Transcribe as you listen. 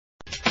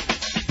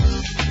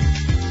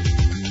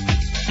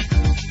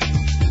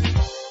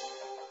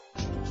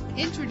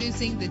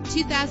Introducing the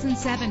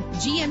 2007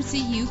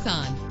 GMC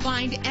Yukon.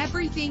 Find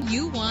everything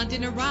you want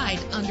in a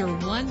ride under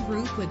one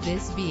roof with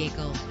this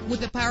vehicle.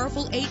 With a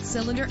powerful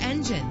 8-cylinder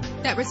engine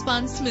that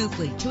responds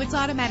smoothly to its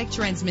automatic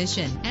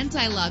transmission.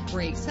 Anti-lock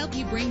brakes help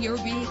you bring your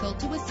vehicle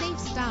to a safe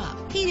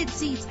stop. Heated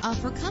seats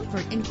offer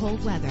comfort in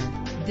cold weather.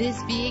 This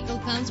vehicle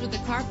comes with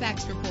a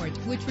Carfax report,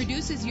 which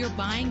reduces your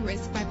buying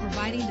risk by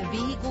providing the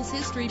vehicle's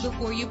history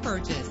before you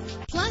purchase.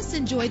 Plus,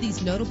 enjoy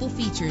these notable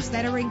features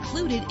that are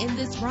included in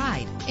this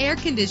ride: air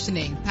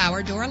conditioning,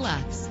 power door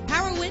locks,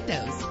 power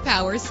windows,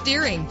 power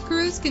steering,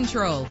 cruise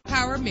control,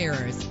 power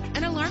mirrors,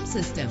 an alarm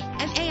system,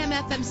 an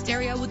AM/FM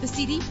stereo with a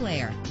CD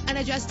player, an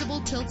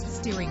adjustable tilt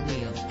steering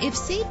wheel. If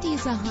safety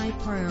is a high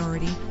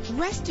priority,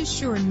 rest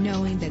assured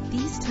knowing that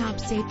these top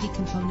safety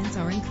components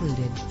are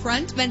included: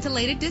 front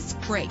ventilated disc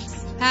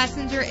brakes,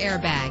 passenger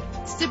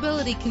airbag,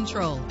 stability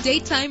control,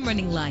 daytime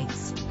running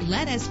lights.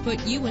 Let us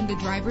put you in the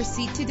driver's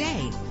seat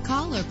today.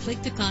 Call or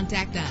click to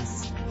contact us.